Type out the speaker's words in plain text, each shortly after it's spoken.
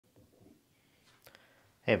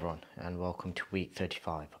Hey everyone, and welcome to week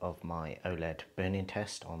 35 of my OLED burn-in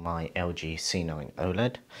test on my LG C9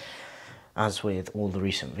 OLED. As with all the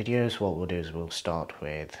recent videos, what we'll do is we'll start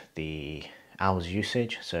with the hours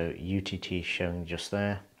usage. So UTT showing just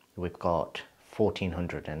there. We've got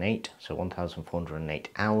 1408, so 1408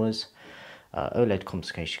 hours. OLED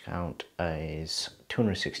complication count is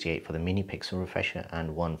 268 for the mini pixel refresher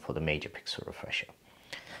and 1 for the major pixel refresher.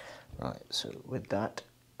 Right, so with that,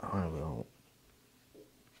 I will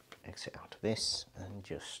exit out of this and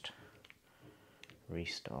just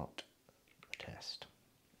restart the test.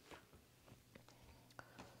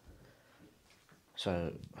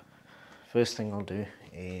 So first thing I'll do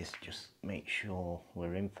is just make sure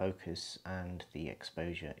we're in focus and the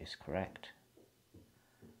exposure is correct.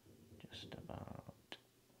 Just about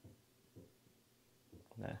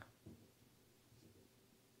there.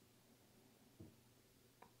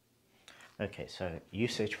 Okay, so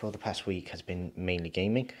usage for the past week has been mainly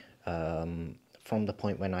gaming. From the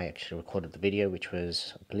point when I actually recorded the video, which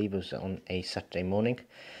was, I believe it was on a Saturday morning,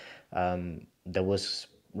 there was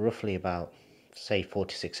roughly about, say, 4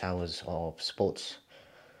 to 6 hours of sports,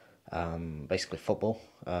 basically football,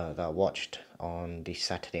 that I watched on the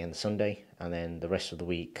Saturday and the Sunday, and then the rest of the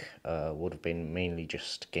week would have been mainly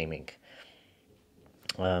just gaming.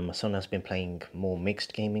 My son has been playing more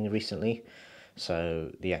mixed gaming recently,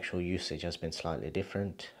 so the actual usage has been slightly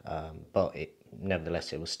different, but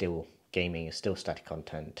nevertheless it was still gaming, it's still static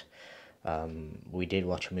content. We did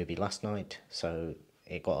watch a movie last night, so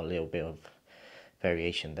it got a little bit of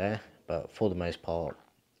variation there, but for the most part,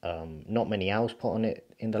 not many hours put on it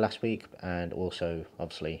in the last week, and also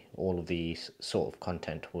obviously all of these sort of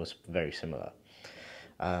content was very similar.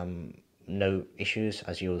 No issues,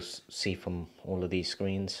 as you'll see from all of these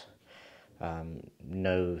screens.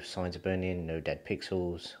 No signs of burn-in, no dead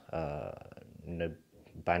pixels, no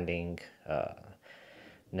banding,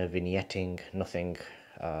 no vignetting, nothing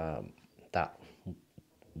that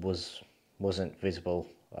wasn't visible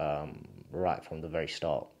right from the very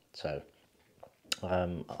start. So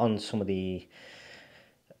on some of the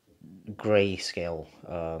grayscale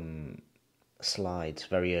slides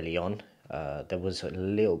very early on, there was a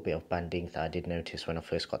little bit of banding that I did notice when I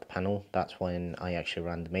first got the panel. That's when I actually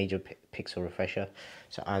ran the major pixel refresher.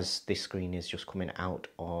 So as this screen is just coming out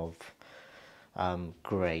of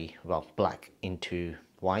black into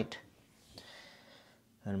white,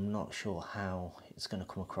 and I'm not sure how it's going to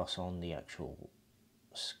come across on the actual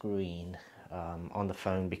screen on the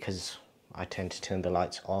phone, because I tend to turn the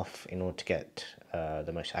lights off in order to get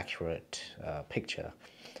the most accurate picture.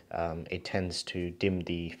 It tends to dim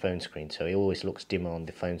the phone screen, so it always looks dimmer on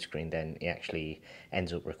the phone screen than it actually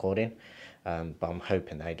ends up recording, but I'm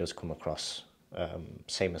hoping that it does come across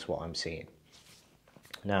same as what I'm seeing.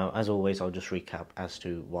 Now, as always, I'll just recap as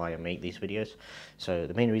to why I make these videos. So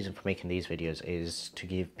the main reason for making these videos is to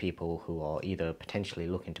give people who are either potentially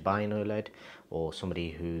looking to buy an OLED, or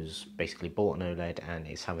somebody who's basically bought an OLED and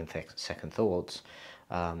is having second thoughts,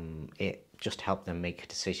 it just help them make a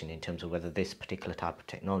decision in terms of whether this particular type of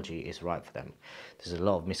technology is right for them. There's a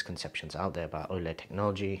lot of misconceptions out there about OLED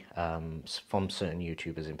technology, from certain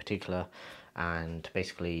YouTubers in particular, and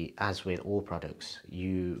basically, as with all products,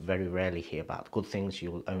 you very rarely hear about the good things,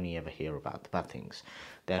 you will only ever hear about the bad things.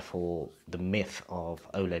 Therefore, the myth of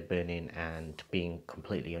OLED burn-in and being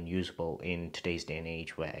completely unusable in today's day and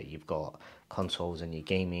age, where you've got consoles and you're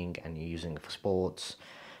gaming and you're using it for sports,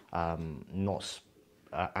 and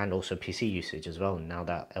also PC usage as well. Now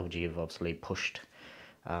that LG have obviously pushed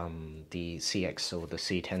the CX or the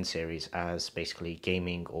C10 series as basically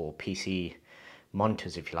gaming or PC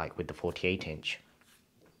monitors, if you like, with the 48-inch.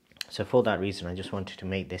 So for that reason, I just wanted to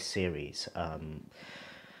make this series.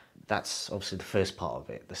 That's obviously the first part of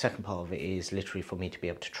it. The second part of it is literally for me to be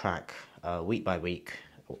able to track week by week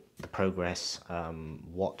the progress,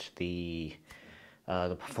 what the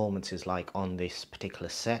performance is like on this particular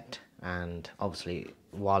set. And obviously,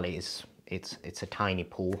 while it's a tiny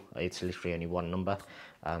pool, it's literally only one number,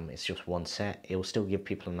 it's just one set, it will still give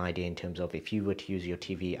people an idea in terms of if you were to use your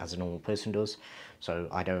TV as a normal person does, so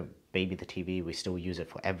I don't baby the TV, we still use it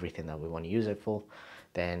for everything that we want to use it for,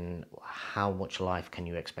 then how much life can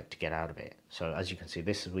you expect to get out of it? So as you can see,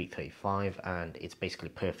 this is week 35 and it's basically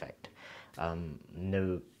perfect.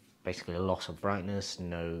 No basically loss of brightness,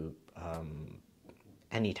 no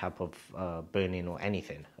any type of burn-in or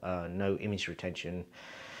anything, no image retention,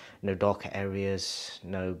 no darker areas,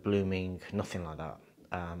 no blooming, nothing like that.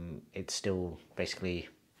 It's still basically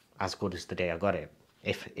as good as the day I got it,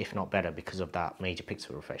 if not better, because of that major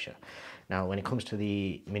pixel refresher. Now, when it comes to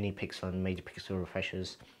the mini pixel and major pixel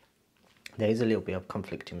refreshers, there is a little bit of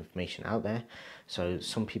conflicting information out there. So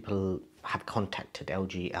some people have contacted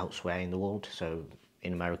LG elsewhere in the world, so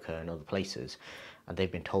in America and other places, and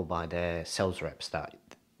they've been told by their sales reps that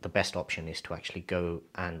the best option is to actually go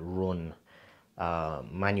and run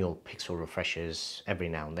manual pixel refreshers every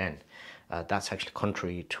now and then. That's actually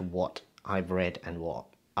contrary to what I've read and what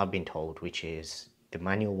I've been told, which is the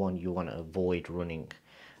manual one you want to avoid running.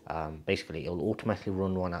 Basically, it'll automatically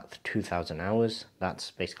run one at 2,000 hours.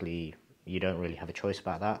 That's basically, you don't really have a choice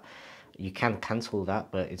about that. You can cancel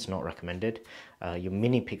that, but it's not recommended. Your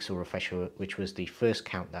mini pixel refresher, which was the first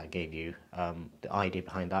count that I gave you, the idea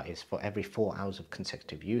behind that is for every 4 hours of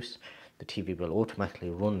consecutive use, the TV will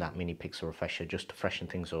automatically run that mini pixel refresher just to freshen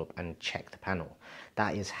things up and check the panel.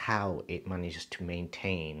 That is how it manages to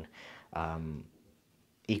maintain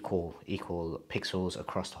equal pixels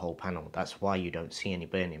across the whole panel. That's why you don't see any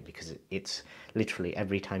burning, because it's literally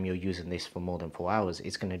every time you're using this for more than 4 hours,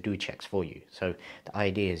 it's going to do checks for you. So the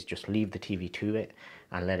idea is just leave the TV to it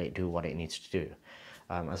and let it do what it needs to do.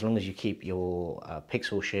 As long as you keep your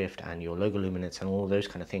pixel shift and your logo luminance and all those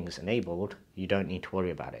kind of things enabled, you don't need to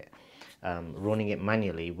worry about it. Running it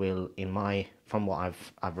manually will, from what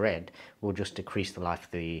I've read, will just decrease the life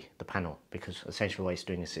of the panel, because essentially what it's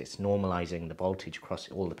doing is it's normalizing the voltage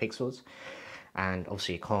across all the pixels, and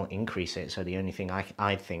obviously it can't increase it. So the only thing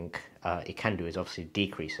I think it can do is obviously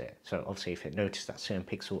decrease it. So obviously if it notices that certain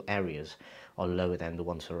pixel areas are lower than the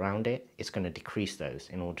ones around it, it's going to decrease those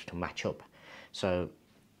in order to match up. So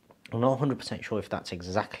I'm not 100% sure if that's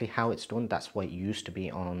exactly how it's done. That's what it used to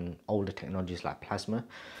be on older technologies like plasma.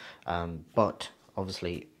 But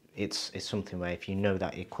obviously it's something where if you know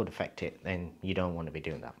that it could affect it, then you don't want to be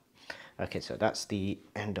doing that. Okay, so that's the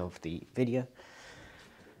end of the video.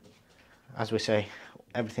 As we say,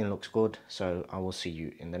 everything looks good, so I will see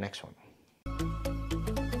you in the next one.